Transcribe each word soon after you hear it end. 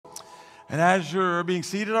And as you're being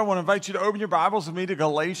seated, I want to invite you to open your Bibles with me to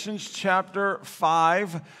Galatians Chapter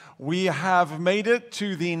 5. We have made it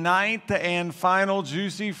to the ninth and final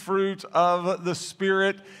juicy fruit of the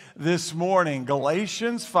Spirit this morning.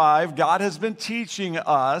 Galatians 5, God has been teaching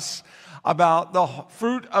us about the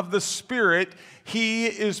fruit of the Spirit He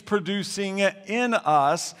is producing in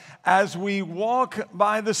us as we walk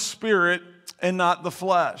by the Spirit and not the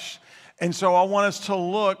flesh. And so I want us to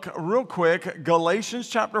look real quick, Galatians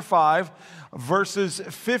chapter 5, verses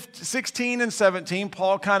 16 and 17.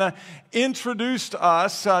 Paul kind of introduced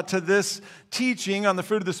us to this teaching on the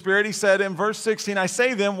fruit of the Spirit. He said in verse 16, I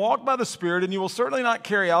say then, walk by the Spirit, and you will certainly not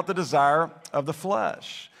carry out the desire of the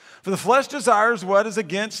flesh. For the flesh desires what is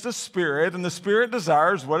against the Spirit, and the Spirit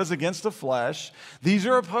desires what is against the flesh. These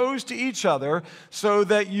are opposed to each other, so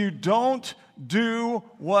that you don't do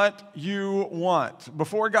what you want.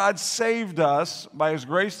 Before God saved us by His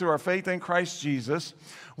grace through our faith in Christ Jesus,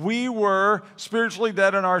 we were spiritually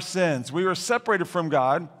dead in our sins. We were separated from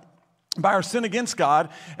God by our sin against God,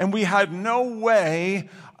 and we had no way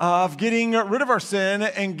of getting rid of our sin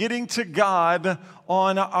and getting to God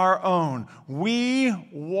on our own. We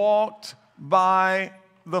walked by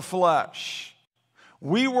the flesh.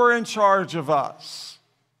 We were in charge of us.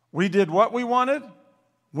 We did what we wanted,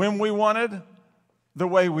 when we wanted, the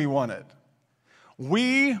way we wanted.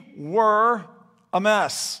 We were a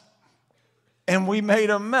mess, and we made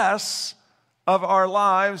a mess of our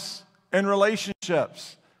lives and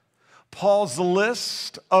relationships. Paul's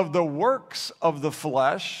list of the works of the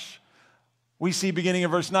flesh, we see beginning in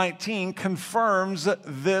verse 19, confirms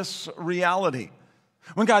this reality.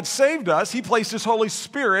 When God saved us, He placed His Holy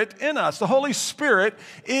Spirit in us. The Holy Spirit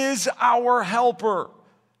is our helper.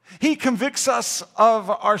 He convicts us of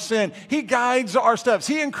our sin. He guides our steps.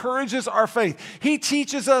 He encourages our faith. He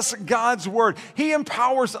teaches us God's word. He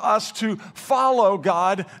empowers us to follow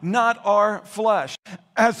God, not our flesh.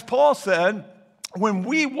 As Paul said, when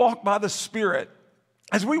we walk by the Spirit,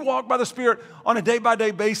 as we walk by the Spirit on a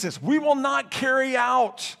day-by-day basis, we will not carry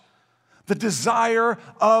out the desire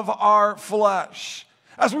of our flesh.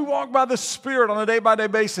 As we walk by the Spirit on a day-by-day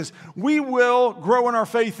basis, we will grow in our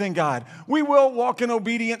faith in God. We will walk in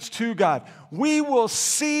obedience to God. We will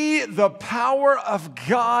see the power of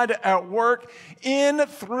God at work in,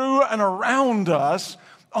 through, and around us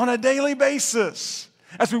on a daily basis.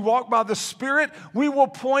 As we walk by the Spirit, we will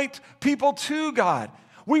point people to God.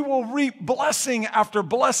 We will reap blessing after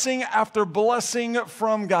blessing after blessing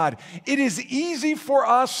from God. It is easy for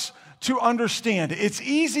us to understand. It's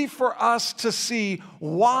easy for us to see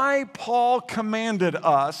why Paul commanded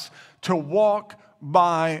us to walk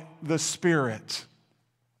by the Spirit.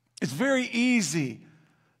 It's very easy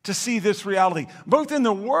to see this reality, both in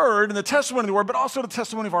the Word and the testimony of the Word, but also the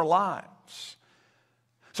testimony of our lives.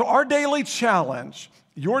 So our daily challenge,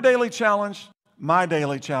 your daily challenge, my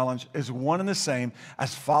daily challenge, is one and the same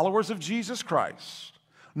as followers of Jesus Christ,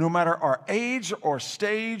 no matter our age or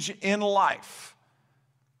stage in life.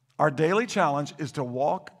 Our daily challenge is to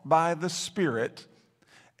walk by the Spirit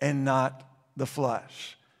and not the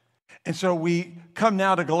flesh. And so we come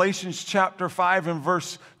now to Galatians chapter 5 and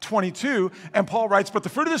verse 22, and Paul writes, but the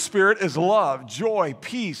fruit of the Spirit is love, joy,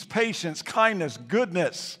 peace, patience, kindness,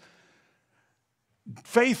 goodness,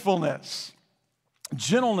 faithfulness,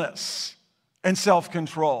 gentleness, and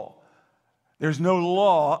self-control. There's no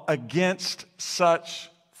law against such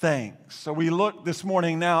things. So we look this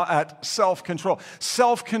morning now at self-control.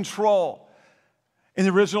 Self-control in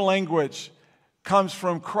the original language comes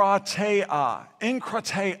from krateia,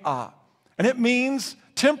 enkrateia. And it means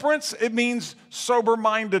temperance, it means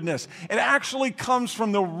sober-mindedness. It actually comes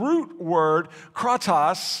from the root word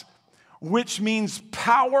kratos, which means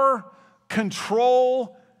power,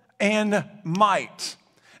 control, and might.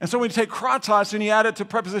 And so when you take kratos and you add it to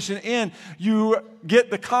preposition in, you get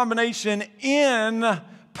the combination in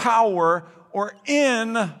power or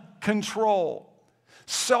in control.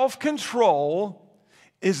 Self-control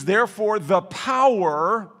is therefore the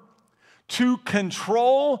power to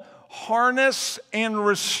control, harness, and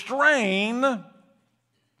restrain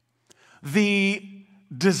the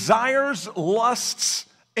desires, lusts,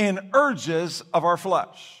 and urges of our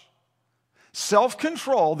flesh.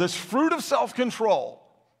 Self-control, this fruit of self-control,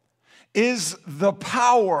 is the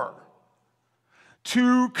power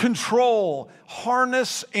to control,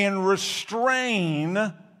 harness, and restrain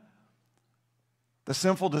the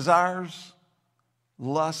sinful desires,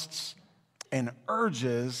 lusts, and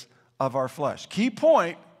urges of our flesh. Key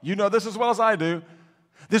point, you know this as well as I do,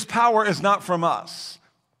 this power is not from us.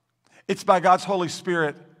 It's by God's Holy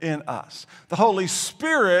Spirit in us. The Holy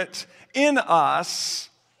Spirit in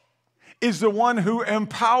us is the one who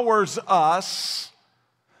empowers us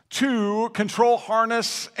to control,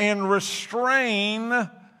 harness, and restrain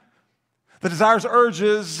the desires,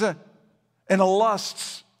 urges, and the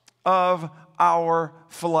lusts of our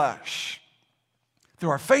flesh.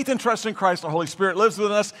 Through our faith and trust in Christ, the Holy Spirit lives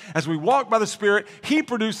within us. As we walk by the Spirit, He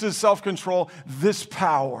produces self-control, this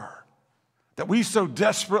power that we so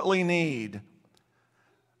desperately need,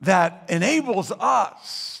 that enables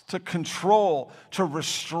us to control, to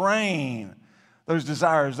restrain those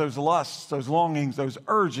desires, those lusts, those longings, those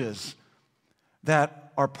urges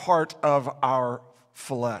that are part of our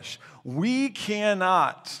flesh. We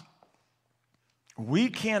cannot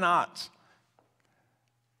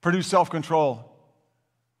produce self-control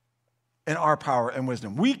in our power and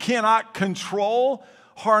wisdom. We cannot control,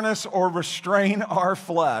 harness, or restrain our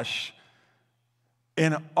flesh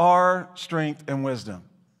in our strength and wisdom.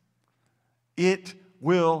 It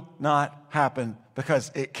will not happen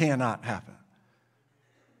because it cannot happen.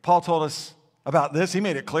 Paul told us about this. He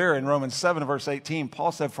made it clear in Romans 7, verse 18.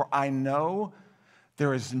 Paul said, "For I know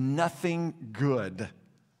there is nothing good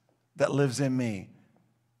that lives in me,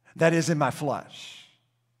 that is in my flesh.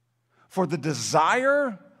 For the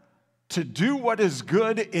desire to do what is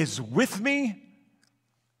good is with me,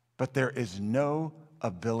 but there is no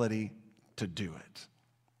ability to do it."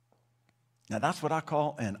 Now that's what I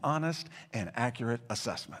call an honest and accurate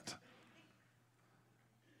assessment.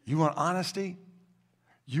 You want honesty?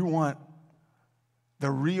 You want the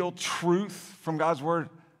real truth from God's word?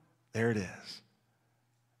 There it is.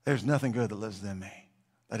 There's nothing good that lives in me,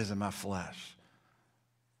 that is in my flesh.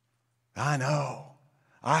 I know.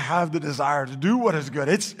 I have the desire to do what is good.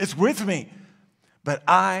 It's with me. But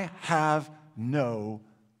I have no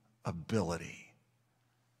ability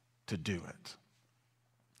to do it.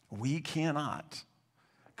 We cannot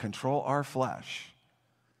control our flesh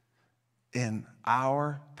in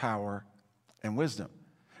our power and wisdom.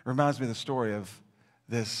 It reminds me of the story of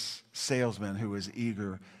this salesman who was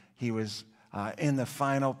eager. He was in the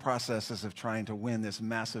final processes of trying to win this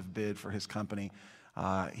massive bid for his company.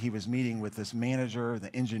 He was meeting with this manager,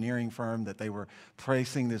 the engineering firm, that they were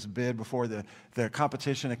placing this bid before the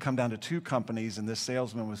competition had come down to 2 companies, and this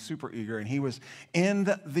salesman was super eager, and he was in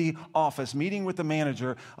the office meeting with the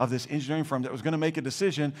manager of this engineering firm that was going to make a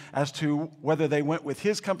decision as to whether they went with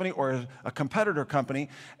his company or a competitor company.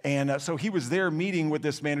 And so he was there meeting with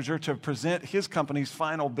this manager to present his company's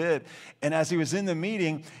final bid. And as he was in the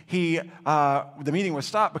meeting, the meeting was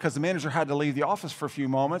stopped because the manager had to leave the office for a few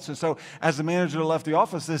moments. And so as the manager left the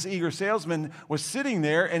office, this eager salesman was sitting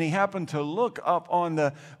there, and he happened to look up on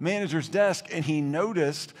the manager's desk, and he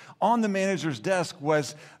noticed on the manager's desk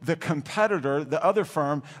was the competitor, the other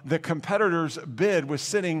firm, the competitor's bid was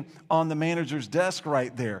sitting on the manager's desk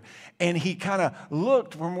right there. And he kind of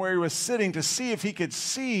looked from where he was sitting to see if he could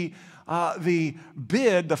see the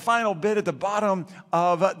bid, the final bid at the bottom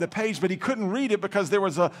of the page, but he couldn't read it because there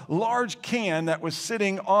was a large can that was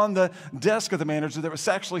sitting on the desk of the manager that was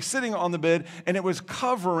actually sitting on the bid, and it was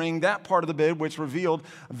covering that part of the bid which revealed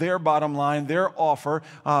their bottom line, their offer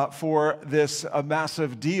for this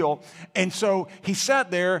massive deal. And so he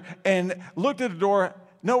sat there and looked at the door.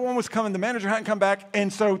 No one was coming. The manager hadn't come back,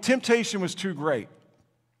 and so temptation was too great.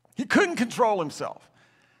 He couldn't control himself.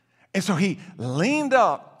 And so he leaned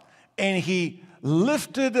up and he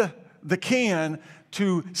lifted the can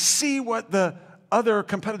to see what the other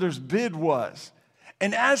competitor's bid was.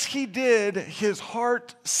 And as he did, his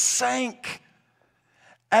heart sank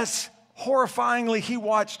as horrifyingly he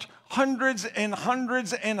watched hundreds and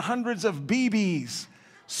hundreds and hundreds of BBs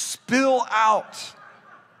spill out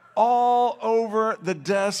all over the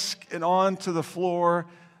desk and onto the floor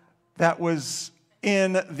that was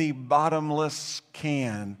in the bottomless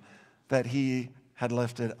can that he had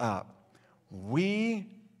lifted up. We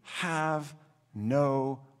have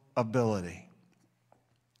no ability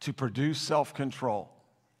to produce self-control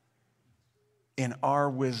in our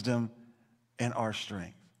wisdom and our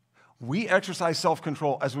strength. We exercise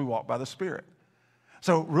self-control as we walk by the Spirit.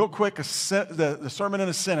 So real quick, the sermon in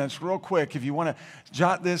a sentence, real quick, if you want to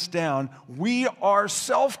jot this down. We are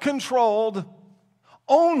self-controlled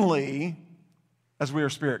only as we are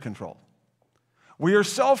Spirit-controlled. We are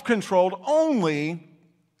self-controlled only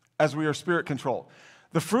as we are Spirit-controlled.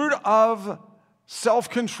 The fruit of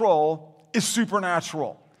self-control is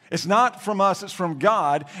supernatural. It's not from us, it's from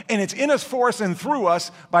God, and it's in us, for us, and through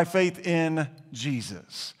us by faith in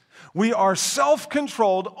Jesus. We are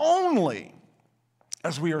self-controlled only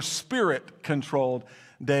as we are Spirit-controlled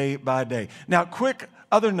day by day. Now, quick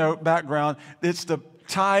other note, background, it's the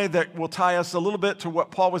tie that will tie us a little bit to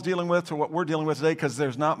what Paul was dealing with, to what we're dealing with today, because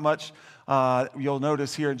there's not much you'll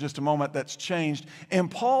notice here in just a moment that's changed. In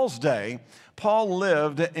Paul's day, Paul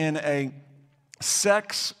lived in a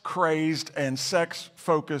sex-crazed and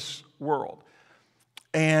sex-focused world.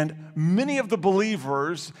 And many of the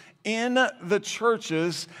believers in the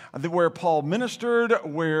churches where Paul ministered,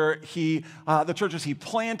 where the churches he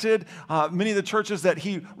planted, many of the churches that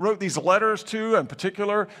he wrote these letters to, in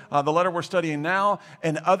particular, the letter we're studying now,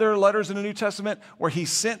 and other letters in the New Testament, where he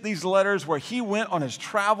sent these letters, where he went on his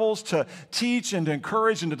travels to teach and to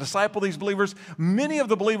encourage and to disciple these believers. Many of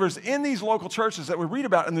the believers in these local churches that we read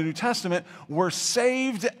about in the New Testament were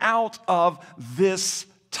saved out of this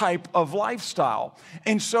type of lifestyle.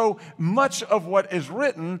 And so much of what is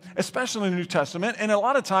written, especially in the New Testament, and a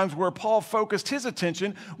lot of times where Paul focused his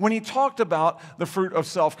attention when he talked about the fruit of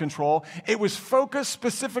self-control, it was focused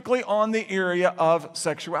specifically on the area of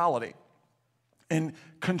sexuality. And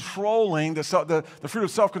controlling the fruit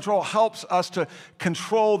of self-control helps us to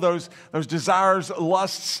control those desires,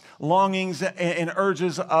 lusts, longings, and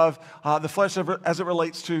urges of the flesh as it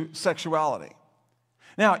relates to sexuality.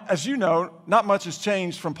 Now, as you know, not much has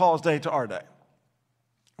changed from Paul's day to our day.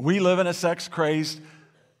 We live in a sex-crazed,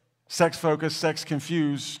 sex-focused,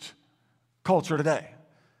 sex-confused culture today.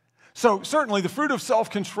 So certainly the fruit of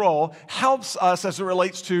self-control helps us as it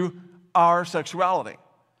relates to our sexuality.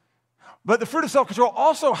 But the fruit of self-control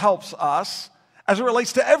also helps us as it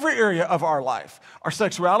relates to every area of our life. Our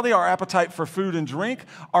sexuality, our appetite for food and drink,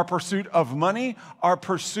 our pursuit of money, our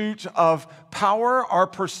pursuit of power, our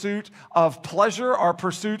pursuit of pleasure, our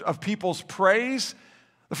pursuit of people's praise.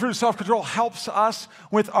 The fruit of self-control helps us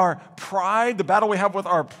with our pride, the battle we have with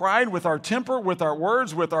our pride, with our temper, with our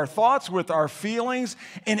words, with our thoughts, with our feelings,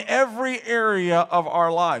 in every area of our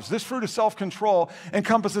lives. This fruit of self-control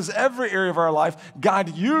encompasses every area of our life.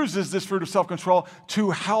 God uses this fruit of self-control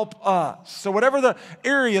to help us. So whatever the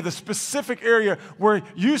area, the specific area where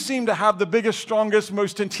you seem to have the biggest, strongest,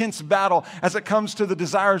 most intense battle as it comes to the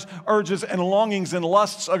desires, urges, and longings and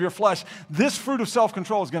lusts of your flesh, this fruit of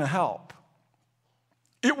self-control is going to help.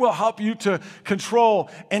 It will help you to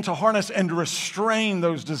control and to harness and to restrain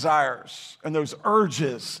those desires and those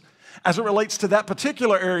urges as it relates to that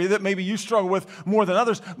particular area that maybe you struggle with more than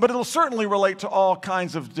others, but it'll certainly relate to all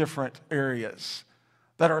kinds of different areas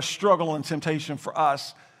that are a struggle and temptation for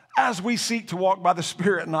us as we seek to walk by the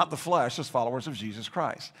Spirit, not the flesh, as followers of Jesus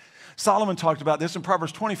Christ. Solomon talked about this in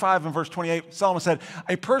Proverbs 25 and verse 28. Solomon said,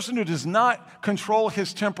 a person who does not control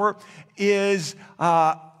his temper is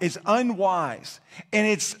unwise. And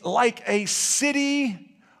it's like a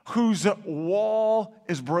city whose wall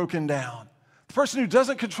is broken down. The person who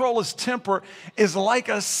doesn't control his temper is like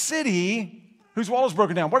a city whose wall is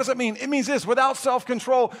broken down. What does that mean? It means this: without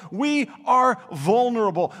self-control, we are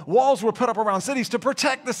vulnerable. Walls were put up around cities to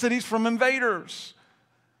protect the cities from invaders.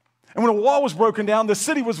 And when a wall was broken down, the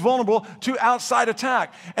city was vulnerable to outside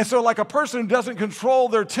attack. And so like a person who doesn't control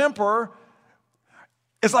their temper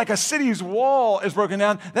is like a city whose wall is broken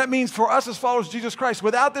down. That means for us as followers of Jesus Christ,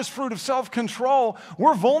 without this fruit of self-control,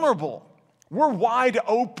 we're vulnerable. We're wide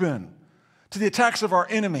open to the attacks of our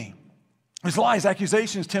enemy. His lies,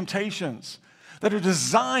 accusations, temptations that are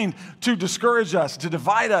designed to discourage us, to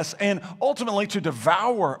divide us, and ultimately to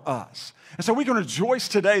devour us. And so we can rejoice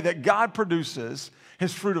today that God produces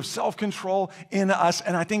His fruit of self-control in us.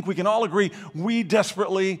 And I think we can all agree we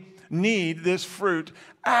desperately need this fruit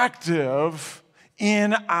active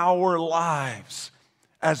in our lives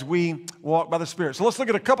as we walk by the Spirit. So let's look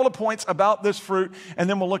at a couple of points about this fruit, and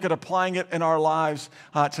then we'll look at applying it in our lives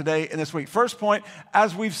today and this week. First point,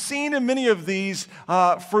 as we've seen in many of these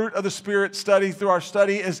fruit of the Spirit study through our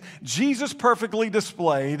study, is Jesus perfectly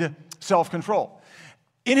displayed self-control.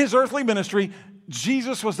 In His earthly ministry,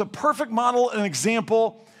 Jesus was the perfect model and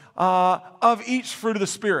example of each fruit of the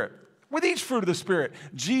Spirit. With each fruit of the Spirit,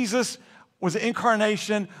 Jesus was the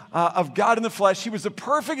incarnation of God in the flesh. He was the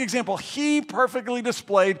perfect example. He perfectly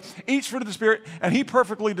displayed each fruit of the Spirit, and He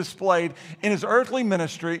perfectly displayed in His earthly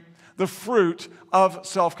ministry the fruit of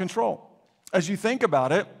self-control. As you think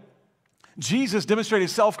about it, Jesus demonstrated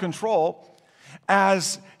self-control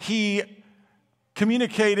as He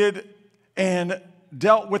communicated and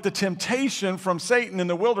dealt with the temptation from Satan in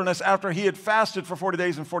the wilderness after He had fasted for 40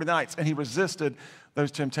 days and 40 nights, and He resisted those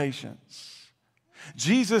temptations.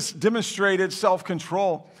 Jesus demonstrated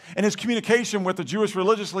self-control in His communication with the Jewish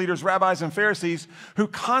religious leaders, rabbis, and Pharisees who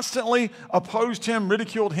constantly opposed Him,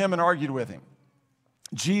 ridiculed Him, and argued with Him.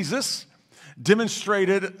 Jesus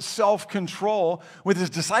demonstrated self-control with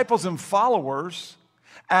His disciples and followers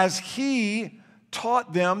as He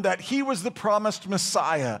taught them that He was the promised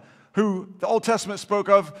Messiah who the Old Testament spoke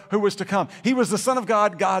of, who was to come. He was the Son of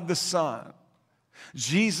God, God the Son.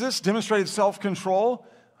 Jesus demonstrated self-control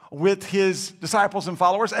with His disciples and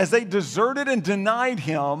followers as they deserted and denied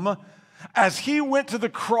Him as He went to the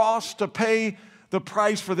cross to pay the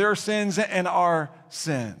price for their sins and our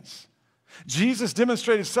sins. Jesus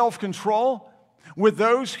demonstrated self-control with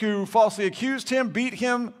those who falsely accused him, beat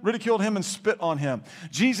him, ridiculed him, and spit on him.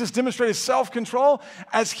 Jesus demonstrated self-control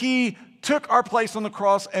as he took our place on the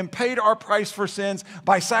cross and paid our price for sins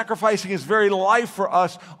by sacrificing his very life for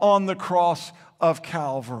us on the cross of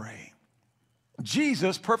Calvary.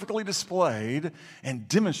 Jesus perfectly displayed and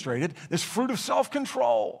demonstrated this fruit of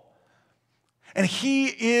self-control. And he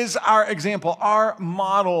is our example, our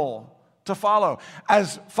model to follow.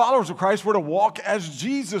 As followers of Christ, we're to walk as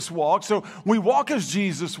Jesus walked. So we walk as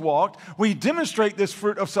Jesus walked. We demonstrate this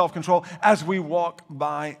fruit of self-control as we walk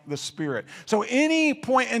by the Spirit. So any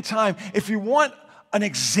point in time, if you want an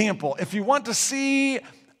example, if you want to see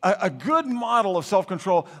a good model of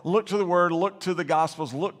self-control, look to the Word, look to the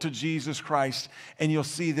Gospels, look to Jesus Christ, and you'll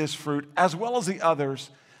see this fruit, as well as the others,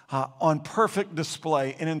 on perfect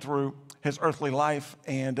display in and through his earthly life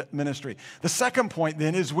and ministry. The second point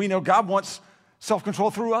then is we know God wants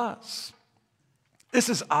self-control through us. This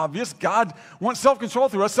is obvious. God wants self-control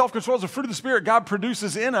through us. Self-control is a fruit of the Spirit God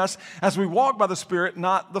produces in us as we walk by the Spirit,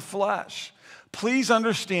 not the flesh. Please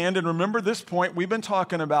understand and remember this point. We've been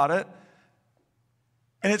talking about it.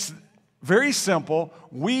 And it's very simple.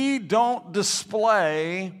 We don't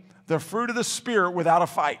display the fruit of the Spirit without a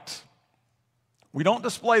fight. We don't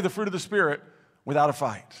display the fruit of the Spirit without a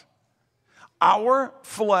fight. Our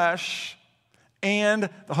flesh and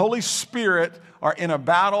the Holy Spirit are in a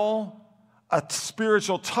battle, a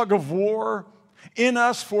spiritual tug of war in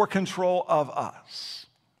us for control of us.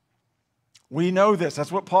 We know this.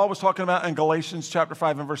 That's what Paul was talking about in Galatians Chapter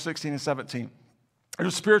 5 and verse 16 and 17.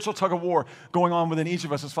 There's a spiritual tug of war going on within each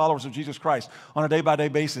of us as followers of Jesus Christ on a day-by-day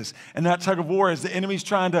basis. And that tug of war is the enemy's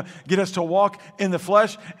trying to get us to walk in the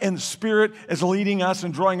flesh, and the Spirit is leading us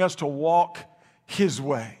and drawing us to walk his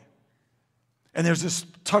way. And there's this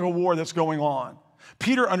tug of war that's going on.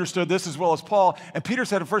 Peter understood this as well as Paul. And Peter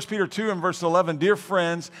said in 1 Peter 2 and verse 11, "Dear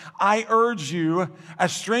friends, I urge you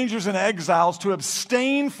as strangers and exiles to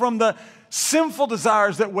abstain from the sinful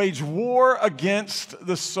desires that wage war against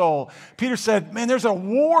the soul." Peter said, man, there's a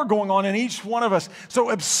war going on in each one of us. So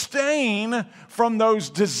abstain from those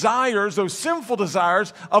desires, those sinful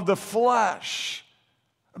desires of the flesh.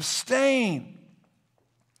 Abstain.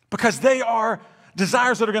 Because they are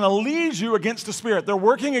desires that are going to lead you against the Spirit. They're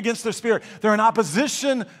working against the Spirit. They're in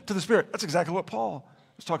opposition to the Spirit. That's exactly what Paul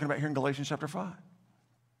was talking about here in Galatians chapter 5.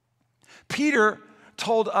 Peter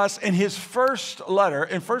told us in his first letter,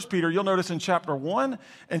 in 1 Peter, you'll notice in chapter 1,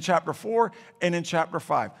 in chapter 4, and in chapter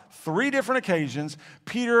 5. 3 different occasions,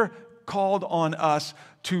 Peter called on us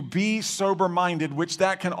to be sober-minded, which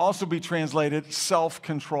that can also be translated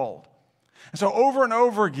self-controlled. And so over and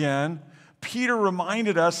over again, Peter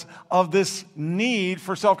reminded us of this need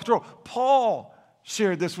for self-control. Paul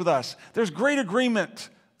shared this with us. There's great agreement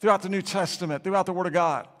throughout the New Testament, throughout the Word of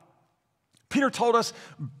God. Peter told us,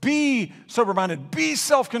 be sober-minded, be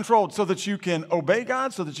self-controlled so that you can obey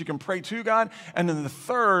God, so that you can pray to God. And then the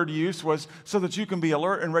third use was so that you can be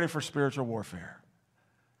alert and ready for spiritual warfare.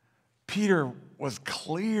 Peter was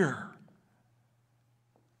clear.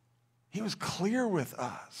 He was clear with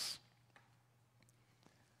us.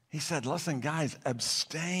 He said, listen, guys,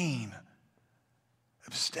 abstain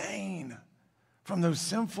from those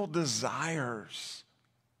sinful desires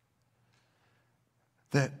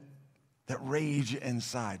that rage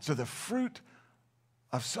inside. So the fruit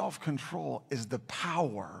of self-control is the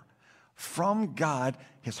power from God,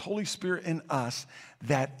 his Holy Spirit in us,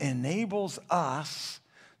 that enables us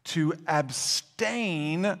to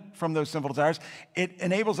abstain from those sinful desires. It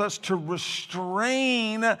enables us to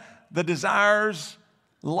restrain the desires,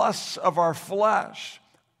 lusts of our flesh.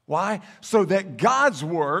 Why? So that God's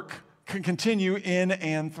work can continue in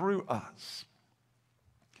and through us.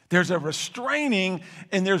 There's a restraining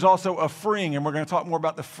and there's also a freeing, and we're going to talk more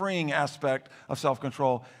about the freeing aspect of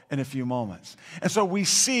self-control in a few moments. And so we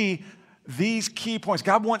see these key points.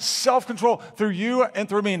 God wants self-control through you and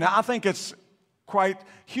through me. Now, I think it's quite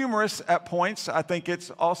humorous at points. I think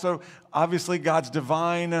it's also obviously God's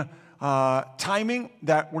divine timing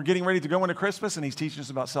that we're getting ready to go into Christmas, and he's teaching us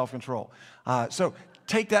about self-control. So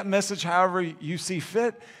take that message however you see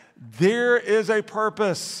fit. There is a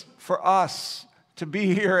purpose for us to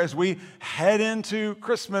be here as we head into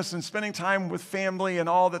Christmas and spending time with family and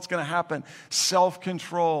all that's going to happen.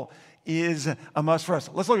 Self-control is a must for us.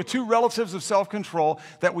 Let's look at 2 relatives of self-control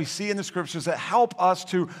that we see in the scriptures that help us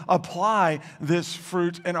to apply this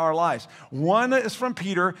fruit in our lives. One is from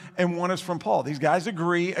Peter and one is from Paul. These guys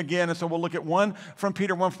agree again, and so we'll look at one from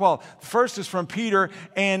Peter, one from Paul. The first is from Peter,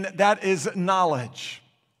 and that is knowledge.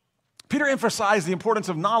 Peter emphasized the importance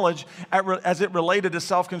of knowledge as it related to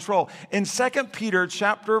self-control. In 2 Peter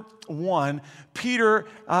chapter 1, Peter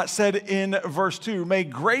said in verse 2, "May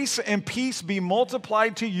grace and peace be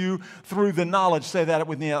multiplied to you through the knowledge," say that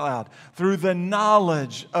with me out loud, "through the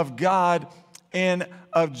knowledge of God and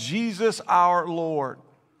of Jesus our Lord."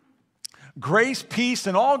 Grace, peace,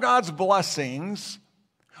 and all God's blessings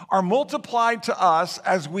are multiplied to us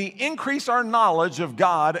as we increase our knowledge of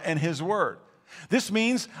God and His Word. This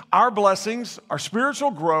means our blessings, our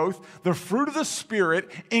spiritual growth, the fruit of the Spirit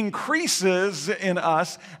increases in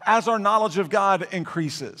us as our knowledge of God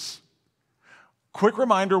increases. Quick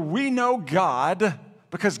reminder, we know God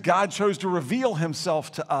because God chose to reveal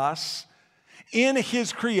Himself to us in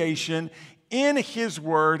His creation, in His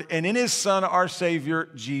Word, and in His Son, our Savior,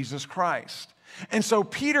 Jesus Christ. And so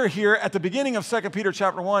Peter here at the beginning of 2 Peter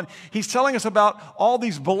chapter 1, he's telling us about all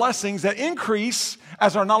these blessings that increase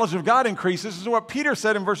as our knowledge of God increases. This is what Peter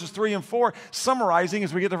said in verses 3 and 4, summarizing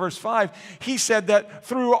as we get to verse 5. He said that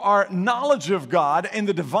through our knowledge of God and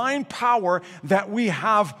the divine power that we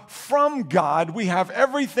have from God, we have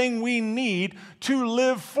everything we need to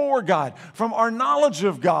live for God. From our knowledge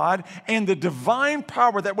of God and the divine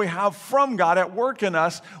power that we have from God at work in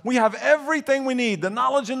us, we have everything we need, the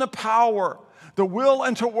knowledge and the power, the will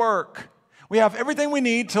and to work. We have everything we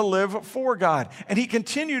need to live for God. And he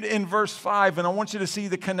continued in verse 5, and I want you to see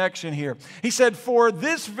the connection here. He said, "For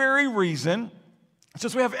this very reason,"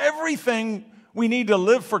 since we have everything we need to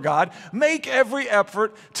live for God, "make every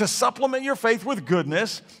effort to supplement your faith with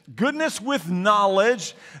goodness, goodness with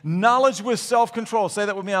knowledge, knowledge with self-control." Say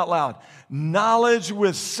that with me out loud. Knowledge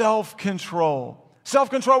with self-control.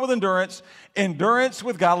 Self-control with endurance, endurance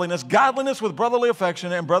with godliness, godliness with brotherly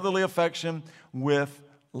affection, and brotherly affection with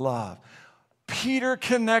love. Peter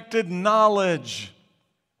connected knowledge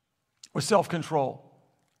with self-control.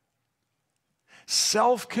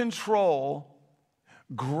 Self-control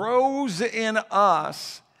grows in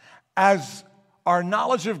us as our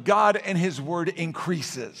knowledge of God and His Word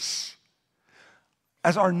increases.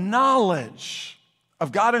 As our knowledge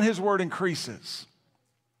of God and His Word increases,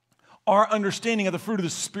 our understanding of the fruit of the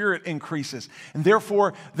Spirit increases. And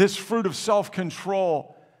therefore, this fruit of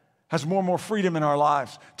self-control has more and more freedom in our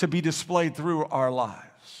lives to be displayed through our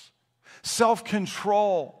lives.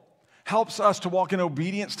 Self-control helps us to walk in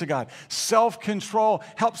obedience to God. Self-control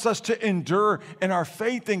helps us to endure in our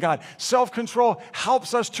faith in God. Self-control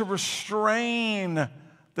helps us to restrain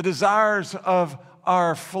the desires of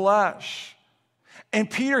our flesh. And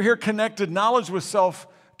Peter here connected knowledge with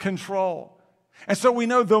self-control. And so we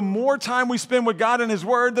know the more time we spend with God and His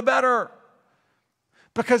Word, the better.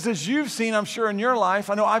 Because as you've seen, I'm sure in your life,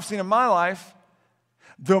 I know I've seen in my life,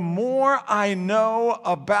 the more I know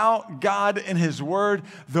about God and His Word,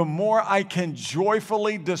 the more I can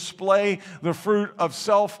joyfully display the fruit of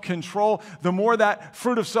self-control. The more that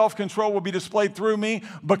fruit of self-control will be displayed through me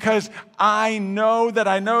because I know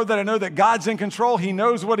that God's in control. He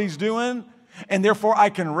knows what He's doing. And therefore I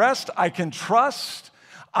can rest, I can trust,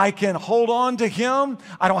 I can hold on to Him.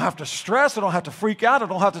 I don't have to stress. I don't have to freak out. I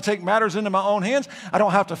don't have to take matters into my own hands. I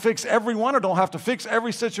don't have to fix everyone. I don't have to fix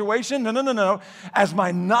every situation. No. As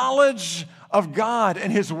my knowledge of God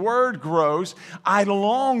and His Word grows, I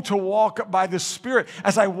long to walk by the Spirit.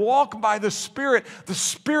 As I walk by the Spirit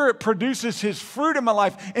produces His fruit in my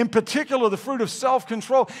life, in particular the fruit of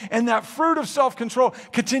self-control. And that fruit of self-control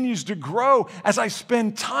continues to grow as I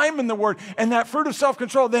spend time in the Word. And that fruit of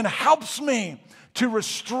self-control then helps me to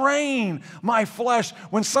restrain my flesh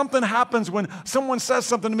when something happens, when someone says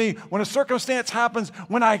something to me, when a circumstance happens,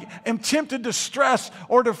 when I am tempted to stress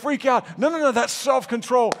or to freak out. No, that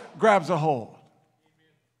self-control grabs a hold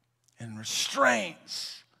and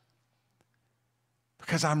restrains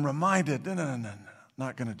because I'm reminded, no,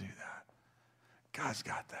 not going to do that. God's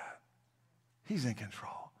got that. He's in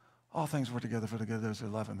control. All things work together for the good of those who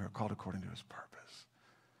love Him, who are called according to His purpose.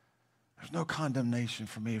 There's no condemnation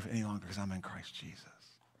for me any longer because I'm in Christ Jesus.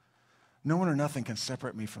 No one or nothing can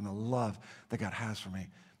separate me from the love that God has for me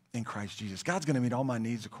in Christ Jesus. God's going to meet all my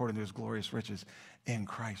needs according to His glorious riches in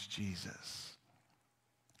Christ Jesus.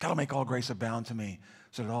 God will make all grace abound to me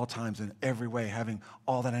so that at all times in every way, having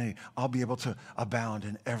all that I need, I'll be able to abound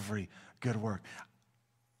in every good work.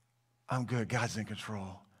 I'm good. God's in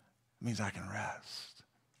control. It means I can rest.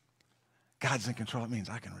 God's in control. It means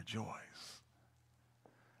I can rejoice.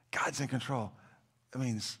 God's in control. It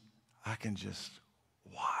means I can just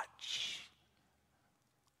watch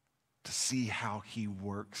to see how He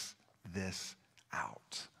works this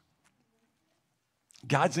out.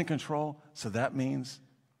 God's in control, so that means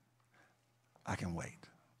I can wait.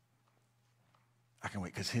 I can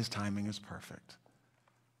wait because His timing is perfect,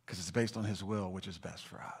 because it's based on His will, which is best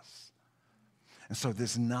for us. And so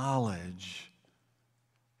this knowledge,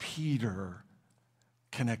 Peter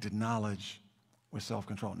connected knowledge with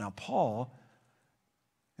self-control. Now, Paul,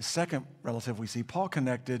 the second relative we see, Paul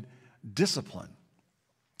connected discipline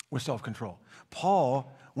with self-control.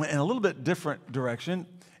 Paul went in a little bit different direction.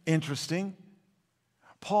 Interesting.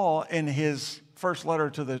 Paul, in his first letter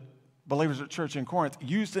to the believers at church in Corinth,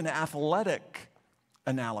 used an athletic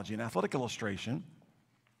analogy, an athletic illustration,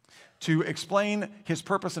 to explain his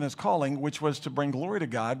purpose and his calling, which was to bring glory to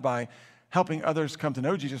God by helping others come to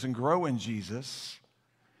know Jesus and grow in Jesus.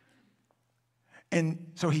 And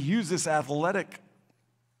so he used this athletic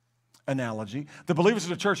analogy. The believers of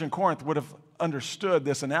the church in Corinth would have understood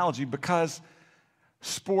this analogy because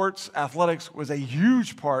sports, athletics was a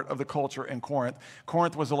huge part of the culture in Corinth.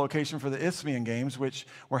 Corinth was a location for the Isthmian Games, which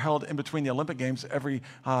were held in between the Olympic Games every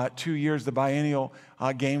 2 years, the biennial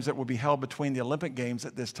games that would be held between the Olympic Games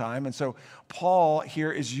at this time. And so Paul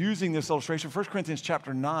here is using this illustration. 1 Corinthians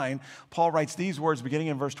chapter 9, Paul writes these words beginning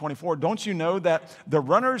in verse 24. Don't you know that the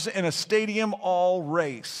runners in a stadium all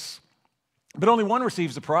race, but only one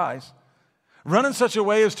receives the prize? Run in such a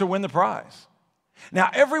way as to win the prize.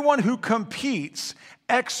 Now, everyone who competes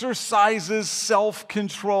exercises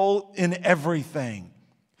self-control in everything.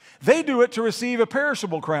 They do it to receive a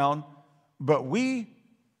perishable crown, but we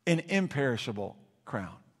an imperishable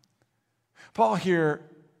crown. Paul here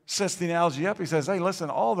sets the analogy up. He says, hey,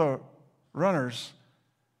 listen, all the runners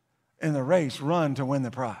in the race run to win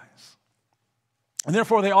the prize. And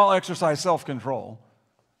therefore, they all exercise self-control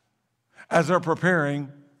as they're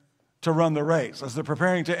preparing to run the race, as they're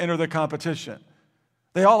preparing to enter the competition.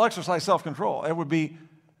 They all exercise self-control. It would be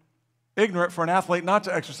ignorant for an athlete not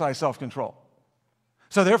to exercise self-control.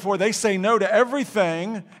 So therefore, they say no to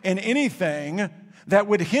everything and anything that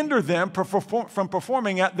would hinder them from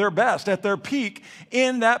performing at their best, at their peak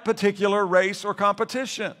in that particular race or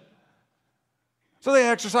competition. So they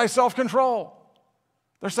exercise self-control.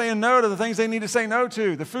 They're saying no to the things they need to say no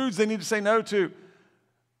to, the foods they need to say no to,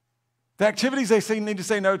 the activities they need to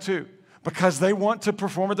say no to, because they want to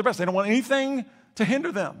perform at their best. They don't want anything to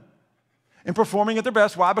hinder them in performing at their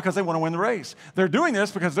best. Why? Because they want to win the race. They're doing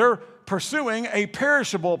this because they're pursuing a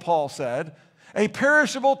perishable, Paul said, a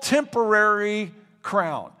perishable temporary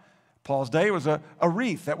crown. Paul's day was a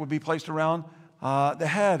wreath that would be placed around the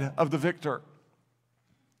head of the victor.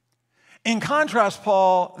 In contrast,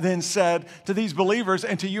 Paul then said to these believers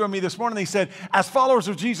and to you and me this morning, he said, as followers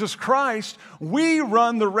of Jesus Christ, we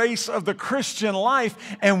run the race of the Christian life,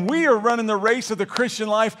 and we are running the race of the Christian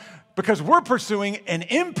life because we're pursuing an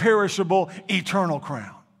imperishable, eternal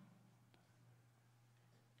crown.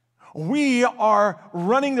 We are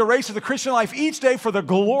running the race of the Christian life each day for the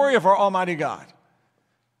glory of our Almighty God.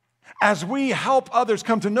 As we help others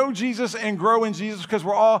come to know Jesus and grow in Jesus, because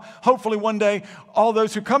we're all, hopefully one day, all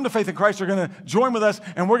those who come to faith in Christ are going to join with us,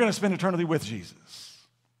 and we're going to spend eternity with Jesus.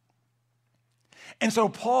 And so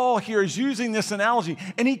Paul here is using this analogy,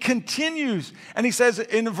 and he continues, and he says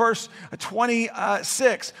in verse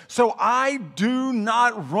 26, so I do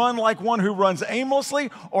not run like one who runs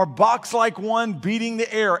aimlessly or box like one beating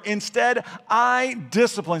the air. Instead, I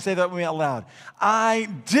discipline, say that with me out loud, I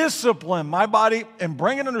discipline my body and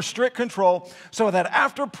bring it under strict control so that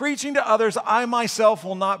after preaching to others, I myself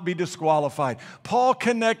will not be disqualified. Paul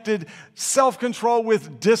connected self-control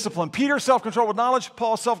with discipline. Peter, self-control with knowledge.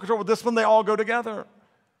 Paul, self-control with discipline. They all go together.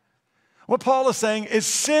 What Paul is saying is,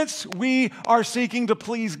 since we are seeking to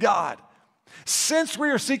please God, since we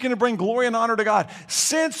are seeking to bring glory and honor to God,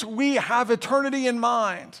 since we have eternity in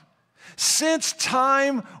mind, since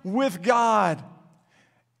time with God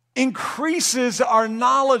increases our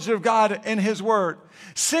knowledge of God and His Word,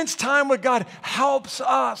 since time with God helps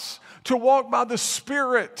us to walk by the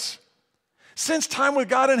Spirit, since time with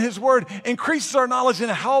God and His Word increases our knowledge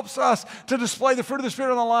and helps us to display the fruit of the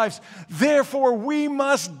Spirit in our lives, therefore we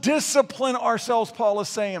must discipline ourselves, Paul is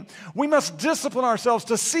saying. We must discipline ourselves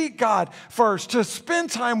to seek God first, to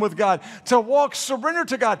spend time with God, to walk surrendered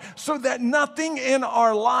to God, so that nothing in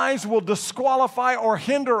our lives will disqualify or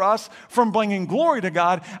hinder us from bringing glory to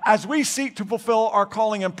God as we seek to fulfill our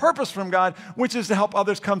calling and purpose from God, which is to help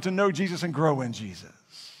others come to know Jesus and grow in Jesus.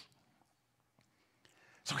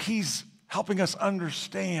 So he's helping us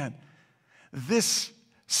understand this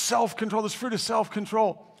self-control, this fruit of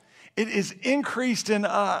self-control. It is increased in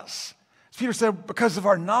us. As Peter said, because of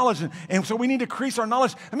our knowledge. And so we need to increase our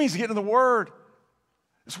knowledge. That means to get into the Word.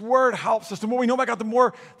 This Word helps us. The more we know about God, the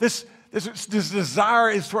more this desire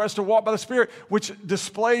is for us to walk by the Spirit, which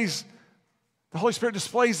displays, the Holy Spirit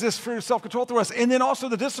displays this fruit of self-control through us. And then also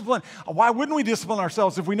the discipline. Why wouldn't we discipline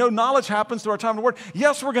ourselves? If we know knowledge happens through our time in the Word,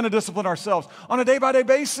 yes, we're going to discipline ourselves on a day-by-day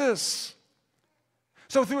basis.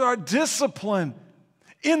 So through our discipline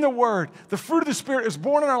in the Word, the fruit of the Spirit is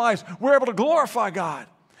born in our lives. We're able to glorify God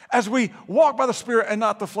as we walk by the Spirit and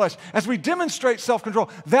not the flesh, as we demonstrate self-control.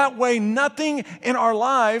 That way, nothing in our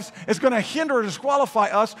lives is going to hinder or disqualify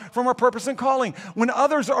us from our purpose and calling. When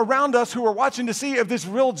others around us who are watching to see if this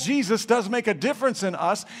real Jesus does make a difference in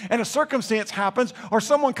us, and a circumstance happens or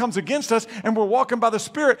someone comes against us and we're walking by the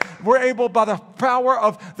Spirit, we're able, by the power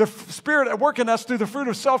of the Spirit at work in us through the fruit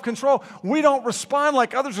of self-control, we don't respond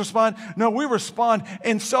like others respond. No, we respond,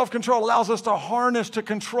 and self-control allows us to harness, to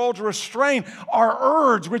control, to restrain our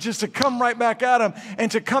urge, which is to come right back at them and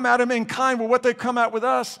to come at them in kind with what they come at with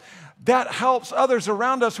us. That helps others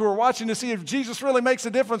around us who are watching to see if Jesus really makes a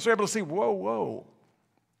difference. They're able to see, whoa,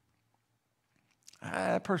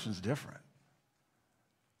 that person's different.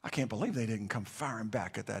 I can't believe they didn't come firing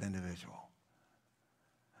back at that individual.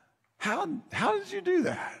 How did you do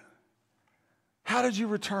that? How did you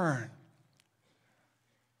return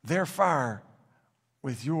their fire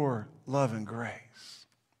with your love and grace?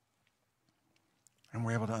 And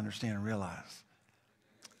we're able to understand and realize,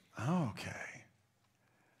 okay,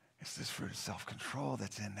 it's this fruit of self-control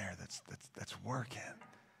that's in there that's working.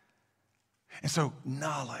 And so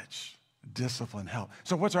knowledge, discipline, help.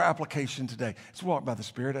 So what's our application today? Let's walk by the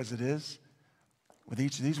Spirit as it is. With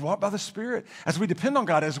each of these, walk by the Spirit. As we depend on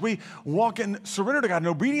God, as we walk in surrender to God and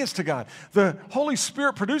obedience to God, the Holy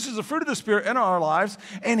Spirit produces the fruit of the Spirit in our lives,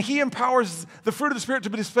 and He empowers the fruit of the Spirit to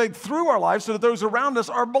be displayed through our lives so that those around us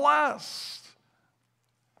are blessed.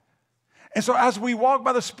 And so as we walk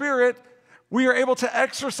by the Spirit, we are able to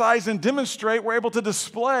exercise and demonstrate, we're able to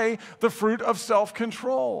display the fruit of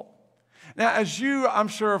self-control. Now, as you, I'm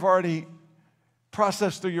sure, have already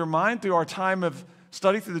processed through your mind, through our time of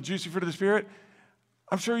study, through the juicy fruit of the Spirit,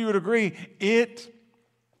 I'm sure you would agree, it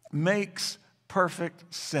makes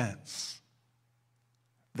perfect sense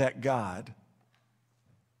that God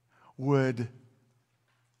would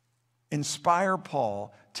inspire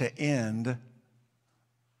Paul to end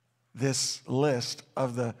this list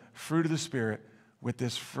of the fruit of the Spirit with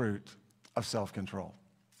this fruit of self-control.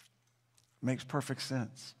 Makes perfect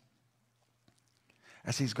sense.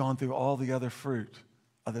 As he's gone through all the other fruit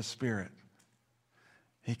of the Spirit,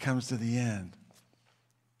 he comes to the end,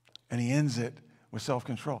 and he ends it with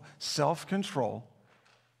self-control. Self-control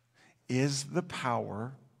is the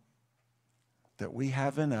power that we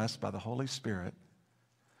have in us by the Holy Spirit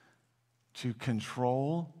to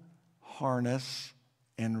control, harness,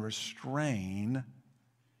 and restrain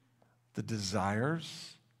the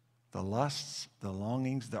desires, the lusts, the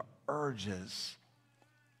longings, the urges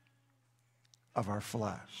of our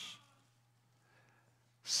flesh.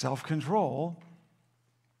 Self-control,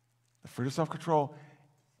 the fruit of self-control,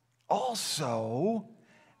 also,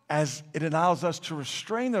 as it allows us to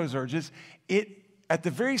restrain those urges, it, at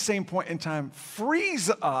the very same point in time,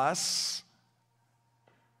 frees us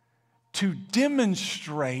to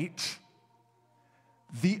demonstrate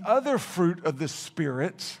the other fruit of the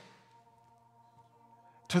Spirit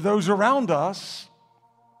to those around us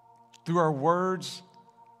through our words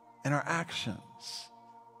and our actions.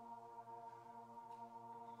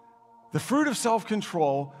 The fruit of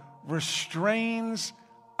self-control restrains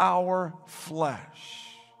our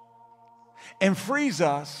flesh and frees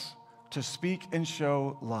us to speak and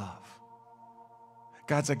show love.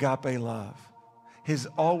 God's agape love, His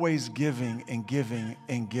always giving and giving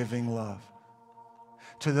and giving love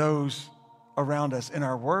to those around us in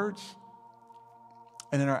our words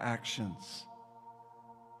and in our actions.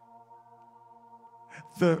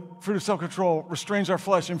 The fruit of self-control restrains our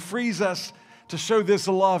flesh and frees us to show this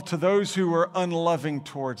love to those who are unloving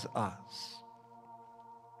towards us.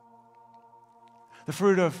 The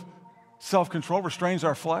fruit of self-control restrains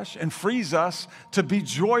our flesh and frees us to be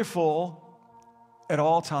joyful at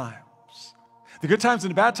all times. The good times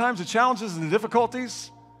and the bad times, the challenges and the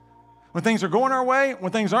difficulties, when things are going our way,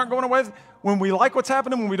 when things aren't going our way, when we like what's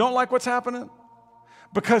happening, when we don't like what's happening.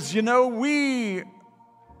 Because, we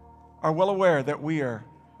are well aware that we are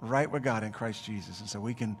right with God in Christ Jesus. And so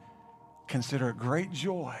we can consider it great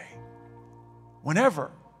joy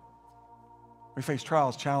whenever we face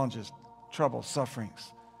trials, challenges, troubles,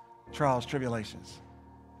 sufferings, trials, tribulations.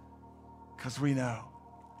 Because we know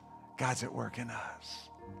God's at work in us.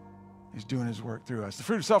 He's doing His work through us. The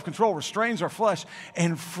fruit of self-control restrains our flesh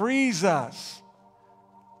and frees us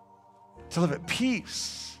to live at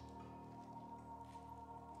peace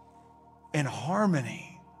and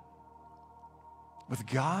harmony with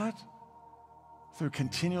God through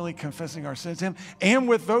continually confessing our sins to Him and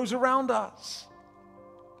with those around us.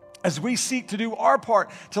 As we seek to do our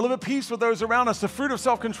part to live at peace with those around us, the fruit of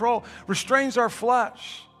self-control restrains our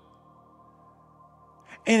flesh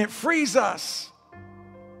and it frees us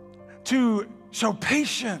to show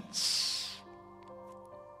patience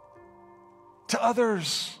to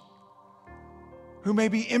others who may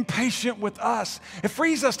be impatient with us. It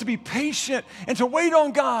frees us to be patient and to wait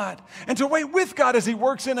on God and to wait with God as He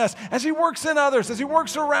works in us, as He works in others, as He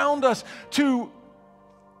works around us, to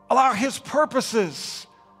allow His purposes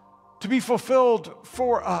to be fulfilled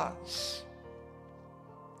for us.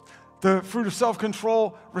 The fruit of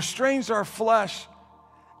self-control restrains our flesh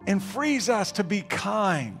and frees us to be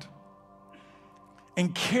kind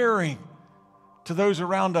and caring to those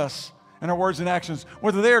around us in our words and actions.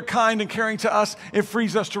 Whether they are kind and caring to us, it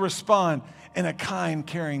frees us to respond in a kind,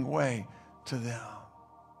 caring way to them.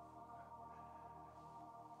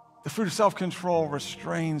 The fruit of self-control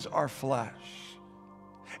restrains our flesh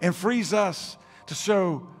and frees us to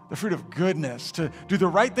show the fruit of goodness, to do the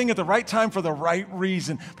right thing at the right time for the right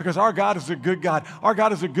reason, because our God is a good God. Our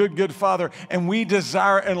God is a good, good Father, and we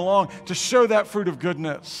desire and long to show that fruit of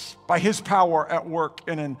goodness by His power at work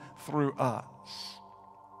in and through us.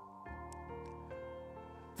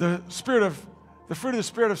 The fruit of the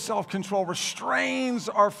spirit of self-control restrains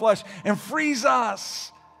our flesh and frees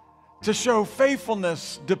us to show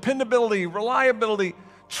faithfulness, dependability, reliability,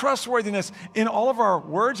 trustworthiness in all of our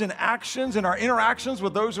words and actions and our interactions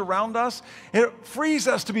with those around us. It frees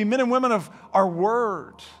us to be men and women of our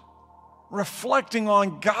word, reflecting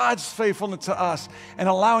on God's faithfulness to us and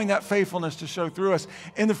allowing that faithfulness to show through us.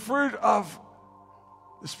 And the fruit of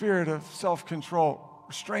the spirit of self-control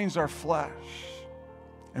restrains our flesh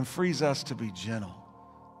and frees us to be gentle,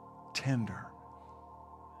 tender,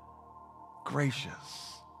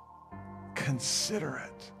 gracious,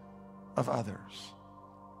 considerate of others.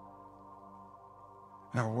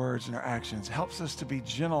 And our words and our actions helps us to be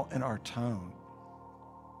gentle in our tone,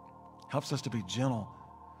 helps us to be gentle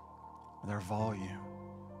with our volume,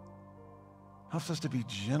 helps us to be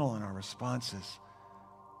gentle in our responses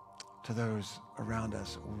to those around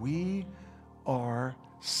us. We are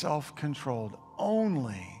self-controlled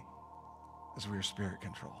only as we are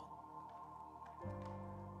spirit-controlled.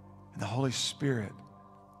 And the Holy Spirit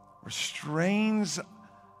restrains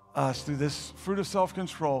us through this fruit of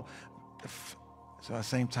self-control, so at the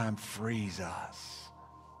same time frees us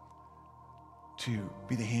to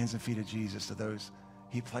be the hands and feet of Jesus to those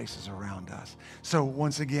He places around us. So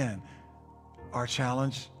once again, our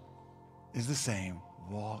challenge is the same.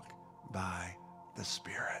 Walk by the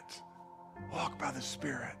Spirit. Walk by the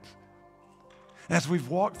Spirit. And as we've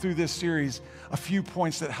walked through this series, a few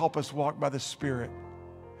points that help us walk by the Spirit.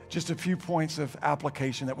 Just a few points of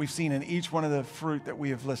application that we've seen in each one of the fruit that we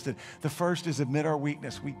have listed. The first is admit our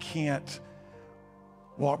weakness. We can't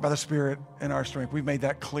walk by the Spirit in our strength. We've made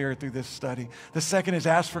that clear through this study. The second is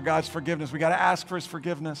ask for God's forgiveness. We got to ask for His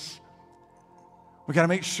forgiveness. We got to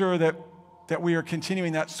make sure that we are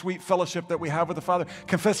continuing that sweet fellowship that we have with the Father,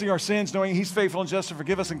 confessing our sins, knowing He's faithful and just to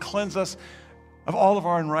forgive us and cleanse us of all of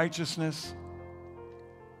our unrighteousness.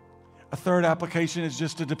 A third application is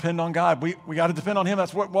just to depend on God. We got to depend on Him.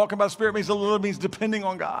 That's what walking by the Spirit means. It literally means depending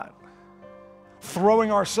on God.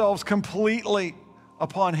 Throwing ourselves completely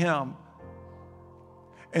upon Him.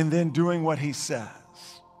 And then doing what He says.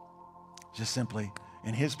 Just simply,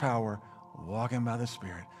 in His power, walking by the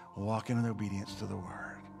Spirit, walking in obedience to the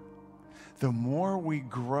Word. The more we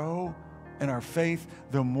grow in our faith,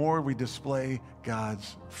 the more we display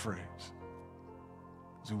God's fruit.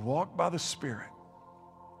 As we walk by the Spirit,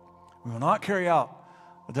 we will not carry out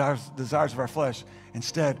the desires of our flesh.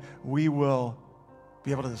 Instead, we will be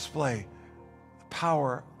able to display the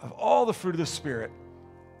power of all the fruit of the Spirit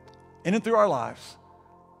in and through our lives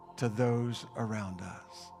to those around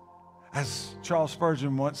us. As Charles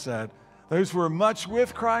Spurgeon once said, those who are much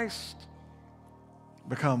with Christ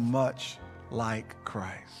become much like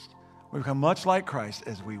Christ. We become much like Christ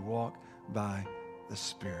as we walk by the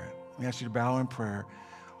Spirit. Let me ask you to bow in prayer.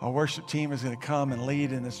 Our worship team is going to come and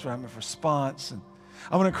lead in this time of response. And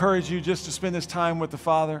I want to encourage you just to spend this time with the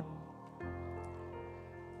Father.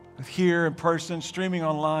 Here in person, streaming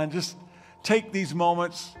online, just take these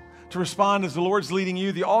moments to respond as the Lord's leading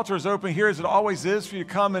you. The altar is open here as it always is for you to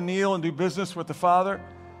come and kneel and do business with the Father.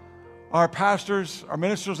 Our pastors, our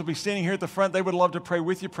ministers will be standing here at the front. They would love to pray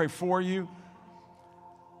with you, pray for you.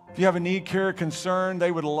 If you have a need, care, or concern,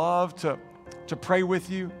 they would love to pray with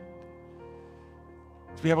you,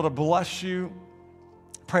 to be able to bless you,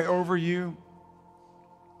 pray over you.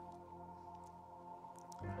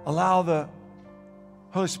 Allow the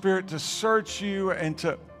Holy Spirit to search you and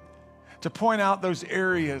to point out those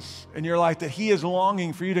areas in your life that He is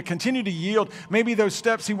longing for you to continue to yield. Maybe those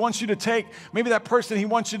steps He wants you to take. Maybe that person He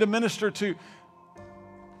wants you to minister to.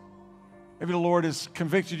 Maybe the Lord has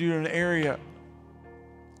convicted you in an area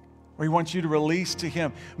or He wants you to release to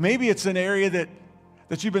Him. Maybe it's an area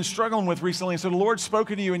that you've been struggling with recently, and so the Lord's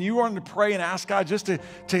spoken to you, and you wanted to pray and ask God just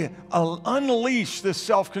to unleash this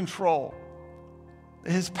self-control,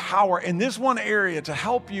 His power in this one area to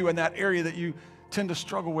help you in that area that you tend to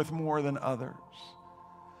struggle with more than others.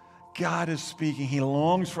 God is speaking. He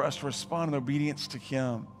longs for us to respond in obedience to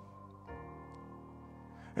Him.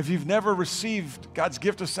 If you've never received God's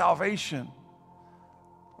gift of salvation,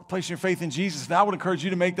 place your faith in Jesus, and I would encourage you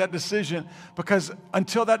to make that decision, because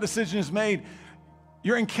until that decision is made,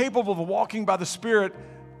 you're incapable of walking by the Spirit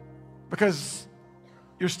because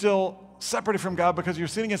you're still separated from God, because you're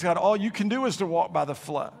sinning against God. All you can do is to walk by the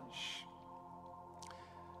flesh.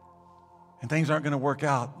 And things aren't going to work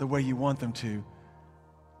out the way you want them to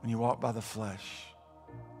when you walk by the flesh.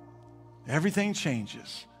 Everything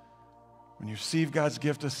changes when you receive God's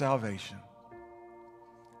gift of salvation.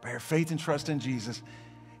 By your faith and trust in Jesus,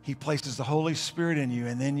 He places the Holy Spirit in you,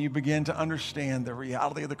 and then you begin to understand the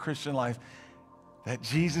reality of the Christian life, that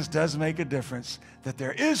Jesus does make a difference, that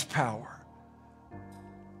there is power,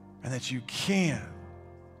 and that you can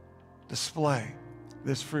display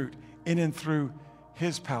this fruit in and through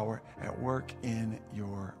His power at work in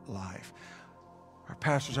your life. Our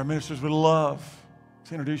pastors, our ministers would love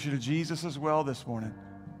to introduce you to Jesus as well this morning.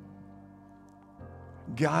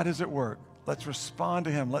 God is at work. Let's respond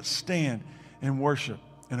to Him. Let's stand in worship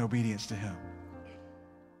and obedience to Him.